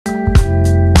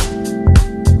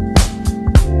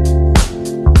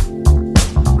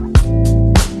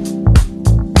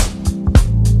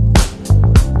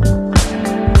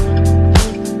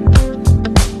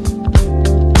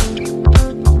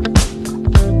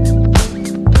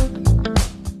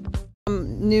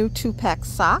new 2-pack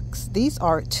socks. These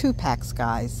are 2-packs,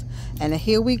 guys. And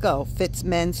here we go. Fits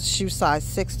men's shoe size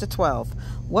 6 to 12.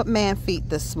 What man feet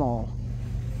this small?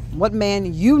 What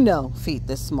man you know feet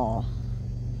this small?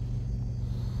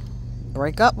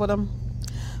 Break up with them.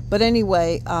 But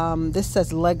anyway, this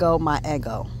says Lego my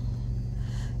ego.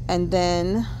 And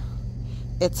then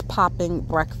it's popping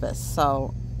breakfast.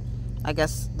 So I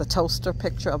guess the toaster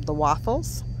picture of the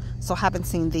waffles. So haven't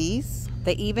seen these.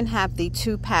 They even have the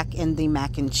 2-pack in the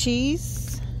mac and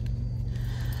cheese.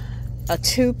 A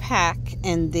 2-pack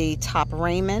in the top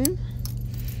ramen.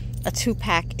 A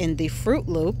 2-pack in the Fruit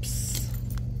Loops.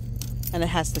 And it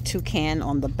has the toucan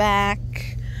on the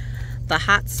back. The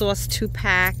hot sauce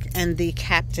 2-pack and the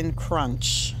Captain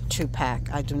Crunch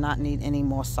 2-pack. I do not need any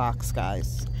more socks,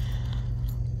 guys.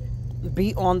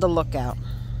 Be on the lookout.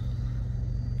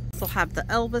 Also have the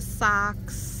Elvis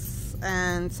socks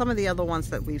and some of the other ones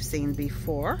that we've seen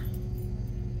before.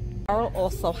 Carol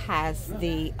also has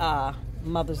the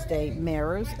Mother's Day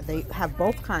mirrors. They have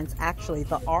both kinds, actually,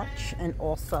 the arch and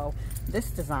also this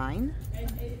design.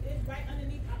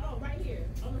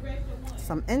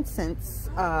 Some incense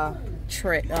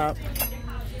tray,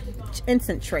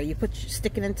 incense tray. You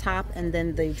stick it in top, and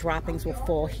then the droppings will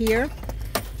fall here.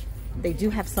 They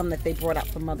do have some that they brought out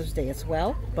for Mother's Day as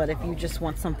well. But if you just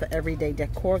want some for everyday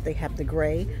decor, they have the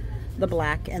gray, the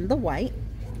black, and the white.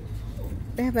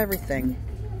 They have everything.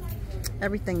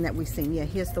 Everything that we've seen. Yeah,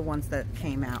 here's the ones that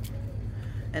came out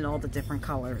in all the different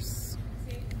colors.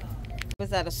 I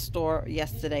was at a store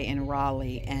yesterday in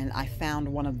Raleigh, and I found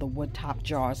one of the wood top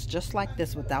jars just like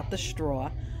this without the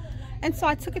straw. And so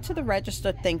I took it to the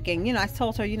register thinking, you know, I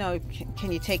told her, you know,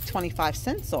 can you take 25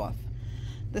 cents off?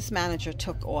 This manager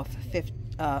took off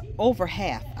over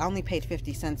half. I only paid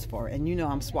 50 cents for it, and you know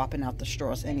I'm swapping out the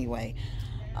straws anyway.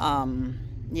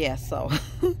 Yeah, so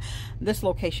this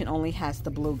location only has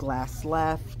the blue glass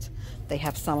left. They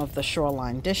have some of the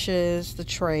shoreline dishes, the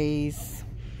trays.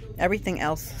 Everything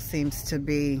else seems to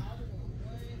be,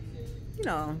 you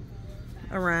know,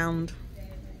 around.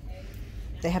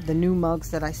 They have the new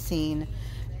mugs that I seen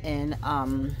in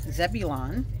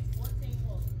Zebulon.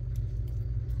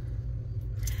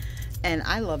 And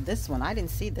I love this one. I didn't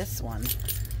see this one.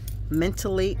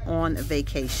 Mentally on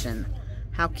Vacation.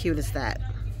 How cute is that?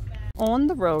 On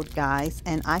the road, guys,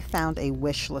 and I found a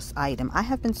wish list item. I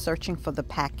have been searching for the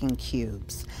packing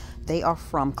cubes. They are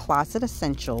from Closet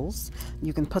Essentials.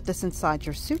 You can put this inside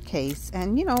your suitcase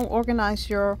and, you know, organize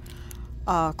your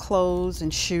clothes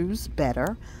and shoes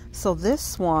better. So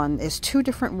this one is 2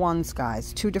 different ones,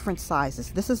 guys, 2 different sizes.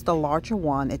 This is the larger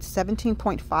one. It's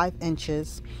 17.5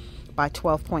 inches by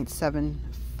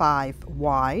 12.75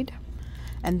 wide.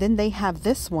 And then they have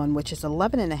this one, which is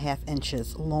 11.5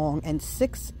 inches long and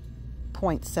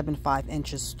 6.75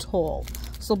 inches tall.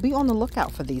 So be on the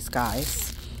lookout for these,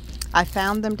 guys. I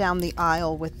found them down the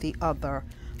aisle with the other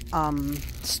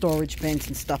storage bins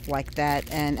and stuff like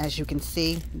that, and as you can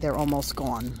see, they're almost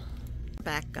gone.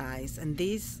 Back, guys, and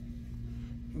these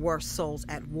were sold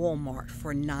at Walmart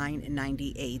for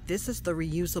 $9.98. This is the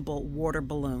reusable water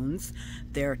balloons.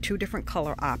 There are 2 different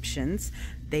color options.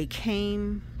 They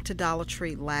came to Dollar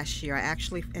Tree last year. I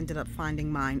actually ended up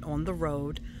finding mine on the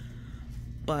road,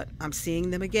 but I'm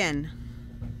seeing them again.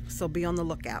 So be on the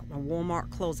lookout. A Walmart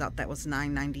closeout that was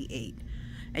 $9.98.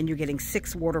 And you're getting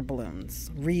 6 water balloons,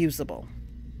 reusable.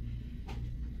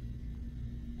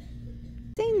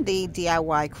 Seen the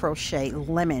DIY crochet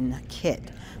lemon kit,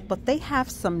 but they have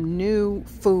some new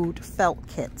food felt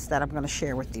kits that I'm going to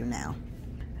share with you now.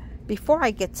 Before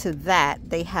I get to that,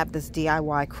 they have this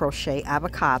DIY crochet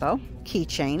avocado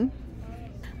keychain.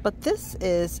 But this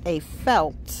is a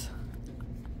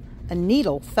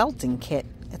needle felting kit.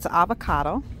 It's an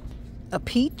avocado, a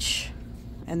peach,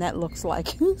 and that looks like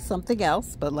something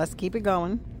else, but let's keep it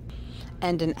going,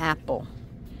 and an apple.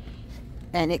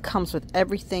 And it comes with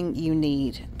everything you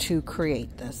need to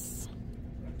create this.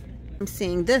 I'm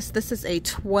seeing this. This is a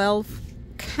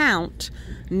 12-count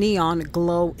neon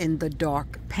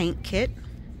glow-in-the-dark paint kit.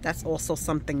 That's also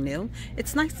something new.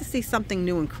 It's nice to see something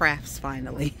new in crafts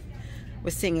finally.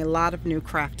 We're seeing a lot of new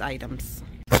craft items.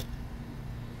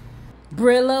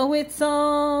 Brillo, it's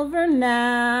over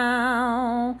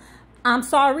now. I'm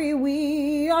sorry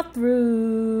we are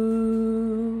through.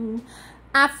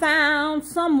 I found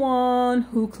someone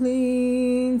who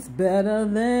cleans better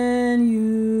than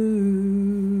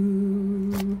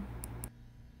you.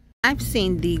 I've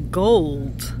seen the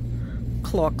gold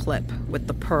claw clip with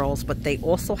the pearls, but they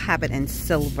also have it in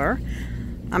silver.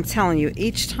 I'm telling you,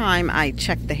 each time I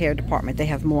check the hair department, they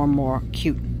have more and more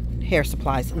cute hair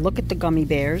supplies. Look at the gummy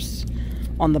bears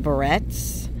on the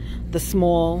barrettes, the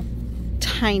small,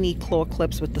 tiny claw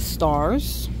clips with the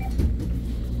stars.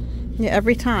 Yeah,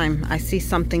 every time I see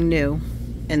something new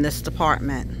in this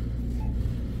department.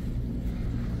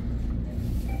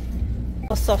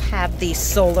 Also have these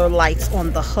solar lights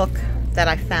on the hook that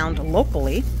I found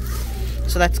locally.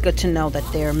 So that's good to know that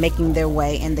they're making their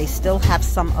way, and they still have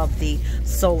some of the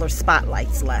solar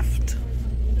spotlights left.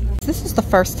 This is the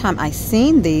first time I've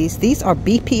seen these. These are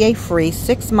BPA free,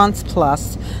 6 months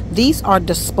plus. These are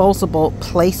disposable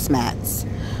placemats.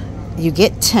 You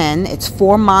get 10. It's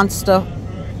 4 Monster,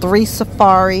 3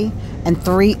 Safari, and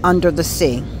 3 Under the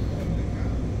Sea.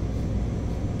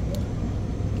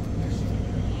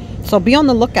 So be on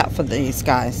the lookout for these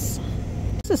guys.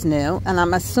 This is new, and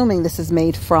I'm assuming this is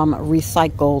made from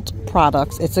recycled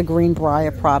products. It's a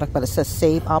Greenbrier product, but it says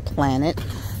Save Our Planet.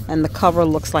 And the cover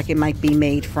looks like it might be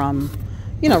made from,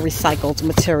 you know, recycled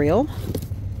material.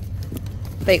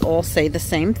 They all say the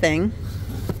same thing.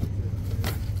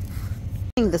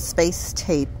 The space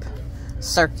tape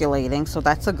circulating, so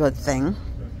that's a good thing.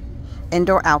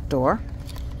 Indoor, outdoor.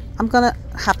 I'm gonna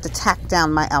have to tack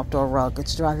down my outdoor rug.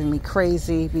 It's driving me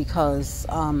crazy because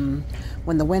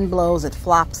when the wind blows, it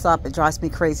flops up. It drives me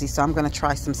crazy, so I'm gonna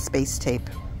try some space tape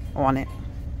on it.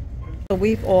 So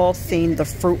we've all seen the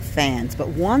fruit fans, but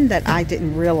one that I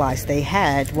didn't realize they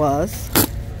had was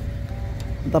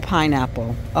the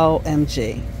pineapple.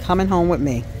 OMG, coming home with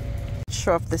me. Not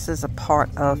sure if this is a part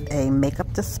of a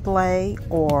makeup display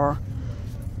or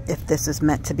if this is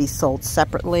meant to be sold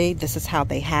separately. This is how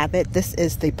they have it. This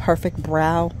is the Perfect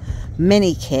Brow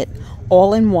Mini Kit,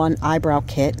 all-in-one eyebrow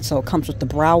kit. So it comes with the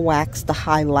brow wax, the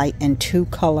highlight, and 2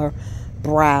 color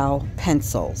brow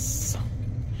pencils.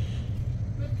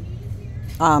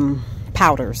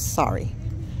 Powders, sorry.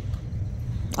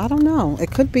 I don't know.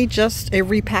 It could be just a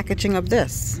repackaging of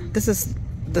this. This is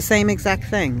the same exact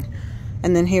thing.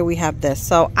 And then here we have this.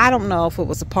 So I don't know if it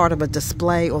was a part of a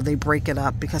display or they break it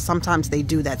up, because sometimes they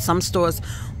do that. Some stores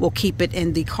will keep it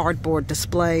in the cardboard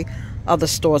display. Other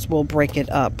stores will break it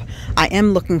up. I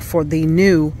am looking for the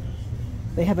new,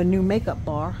 they have a new makeup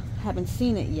bar. Haven't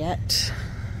seen it yet.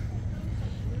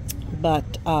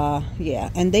 But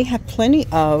yeah, and they have plenty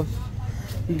of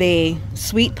the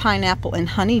sweet pineapple and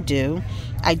honeydew.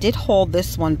 I did haul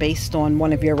this one based on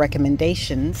one of your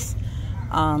recommendations.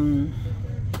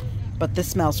 But this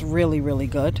smells really, really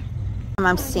good. And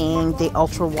I'm seeing the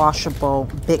ultra washable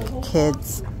Big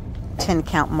Kids 10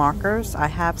 count markers. I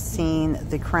have seen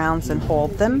the crowns and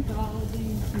hauled them.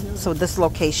 So this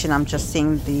location, I'm just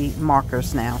seeing the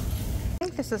markers now. I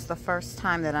think this is the first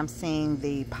time that I'm seeing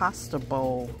the pasta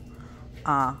bowl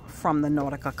from the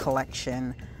Nautica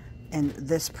collection in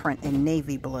this print in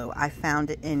navy blue. I found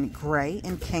it in gray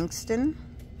in Kingston.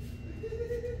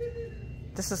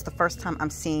 This is the first time I'm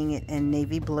seeing it in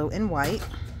navy blue and white.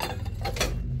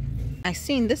 I've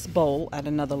seen this bowl at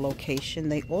another location.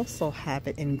 They also have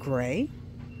it in gray.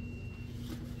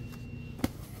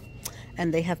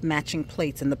 And they have matching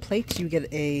plates. And the plates, you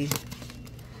get a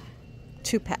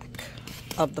 2-pack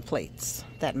of the plates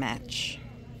that match.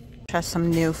 Try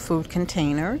some new food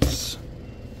containers.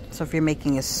 So if you're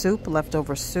making a soup,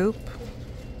 leftover soup,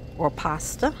 or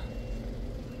pasta,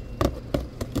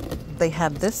 they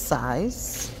have this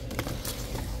size,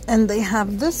 and they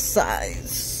have this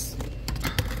size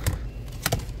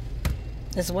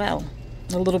as well,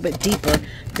 a little bit deeper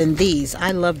than these.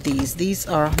 I love these. These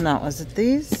are, no, is it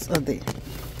these or the?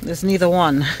 There's neither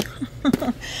one.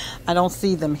 I don't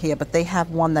see them here, but they have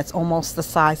one that's almost the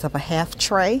size of a half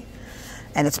tray,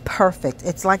 and it's perfect.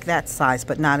 It's like that size,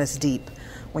 but not as deep.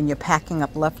 When you're packing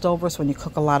up leftovers, when you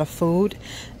cook a lot of food,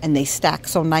 and they stack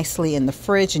so nicely in the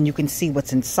fridge and you can see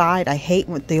what's inside. I hate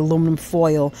with the aluminum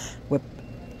foil where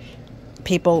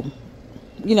people,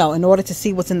 you know, in order to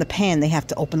see what's in the pan, they have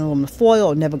to open the aluminum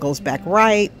foil. It never goes back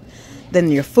right. Then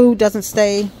your food doesn't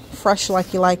stay fresh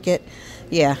like you like it.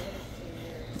 Yeah,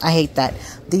 I hate that.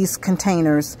 These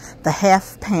containers, the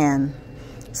half pan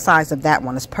size of that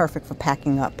one is perfect for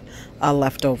packing up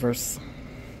leftovers.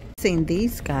 Seen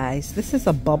these guys. This is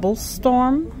a bubble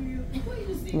storm.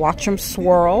 Watch them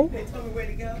swirl.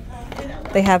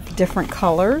 They have different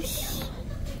colors.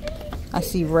 I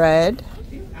see red.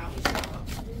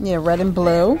 Yeah, red and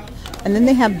blue. And then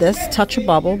they have this, touch a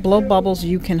bubble. Blow bubbles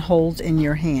you can hold in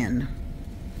your hand.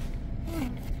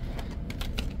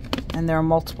 And there are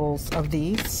multiples of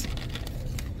these.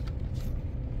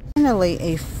 Finally,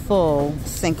 a full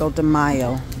Cinco de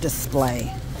Mayo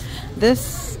display.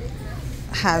 This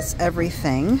has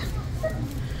everything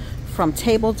from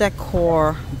table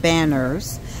decor,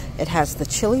 banners. It has the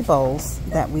chili bowls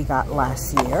that we got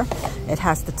last year. It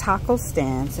has the taco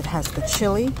stands. It has the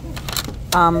chili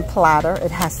platter.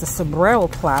 It has the sombrero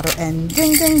platter, and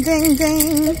ding, ding, ding,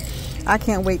 ding. I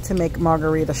can't wait to make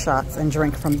margarita shots and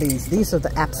drink from these. These are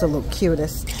the absolute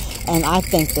cutest, and I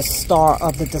think the star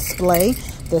of the display.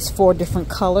 There's 4 different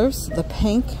colors: the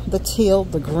pink, the teal,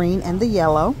 the green, and the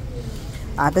yellow.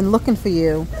 I've been looking for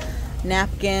you.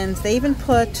 Napkins. They even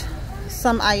put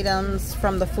some items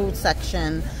from the food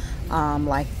section,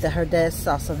 like the Herdez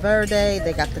salsa verde.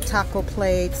 They got the taco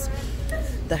plates,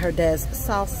 the Herdez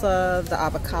salsa, the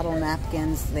avocado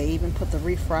napkins. They even put the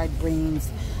refried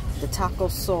beans, the taco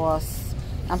sauce.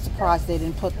 I'm surprised they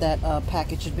didn't put that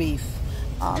packaged beef.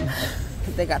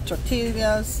 They got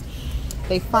tortillas.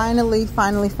 They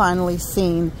finally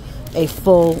seen a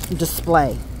full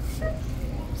display.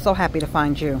 So happy to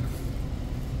find you.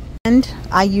 And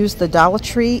I used the Dollar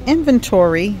Tree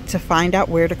inventory to find out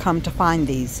where to come to find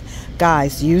these.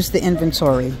 Guys, use the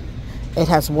inventory. It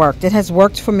has worked. It has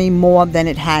worked for me more than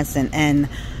it hasn't. And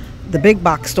the big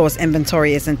box store's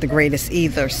inventory isn't the greatest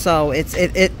either. So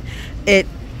it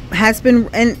has been.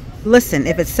 And listen,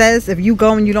 if it says, if you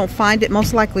go and you don't find it,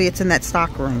 most likely it's in that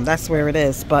stock room. That's where it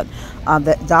is. But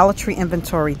the Dollar Tree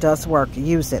inventory does work.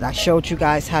 Use it. I showed you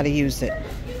guys how to use it.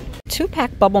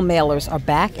 2-pack bubble mailers are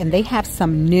back, and they have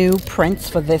some new prints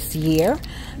for this year.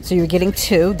 So you're getting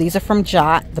 2. These are from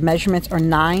Jot. The measurements are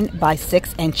 9 by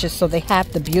 6 inches. So they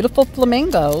have the beautiful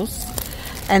flamingos,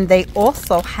 and they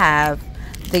also have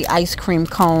the ice cream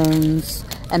cones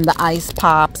and the ice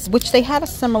pops, which they had a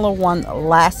similar one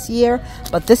last year,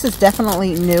 but this is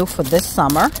definitely new for this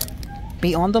summer.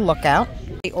 Be on the lookout.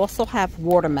 They also have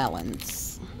watermelons.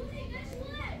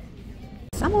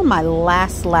 I'm on my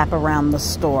last lap around the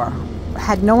store. I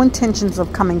had no intentions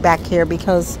of coming back here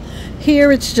because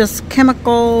here it's just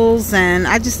chemicals, and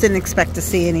I just didn't expect to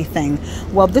see anything.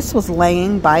 Well, this was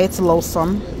laying by its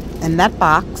lonesome in that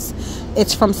box.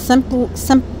 It's from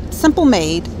Simple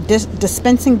Made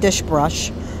dispensing dish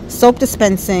brush, soap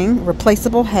dispensing,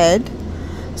 replaceable head,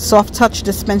 soft touch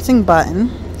dispensing button,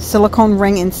 silicone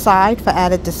ring inside for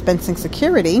added dispensing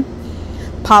security.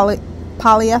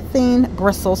 Polyethylene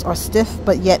bristles are stiff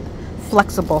but yet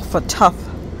flexible for tough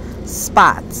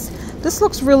spots. This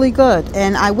looks really good,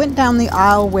 and I went down the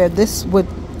aisle where this would,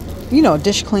 you know,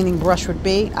 dish cleaning brush would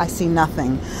be. I see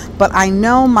nothing, but I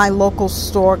know my local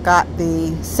store got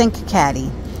the sink caddy.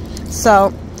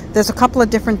 So there's a couple of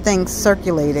different things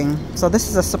circulating. So this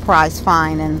is a surprise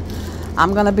find, and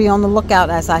I'm going to be on the lookout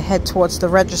as I head towards the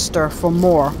register for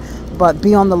more. But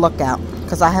be on the lookout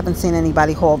because I haven't seen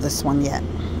anybody haul this one yet.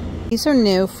 These are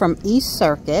new from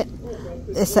Circuit.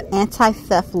 It's an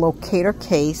anti-theft locator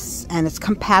case, and it's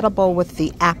compatible with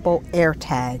the Apple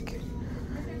AirTag.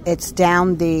 It's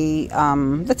down the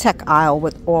tech aisle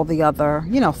with all the other,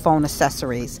 you know, phone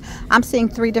accessories. I'm seeing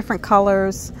 3 different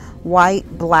colors: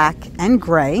 white, black, and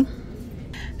gray.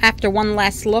 After one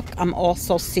last look, I'm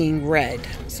also seeing red.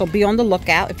 So be on the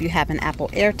lookout if you have an Apple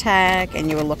AirTag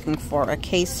and you're looking for a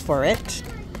case for it.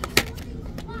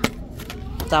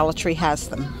 Dollar Tree has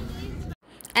them.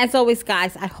 As always,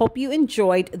 guys, I hope you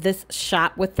enjoyed this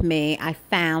shop with me. I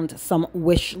found some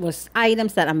wish list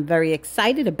items that I'm very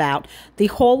excited about. The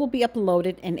haul will be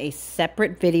uploaded in a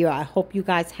separate video. I hope you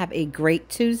guys have a great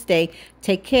Tuesday.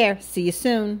 Take care. See you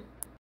soon.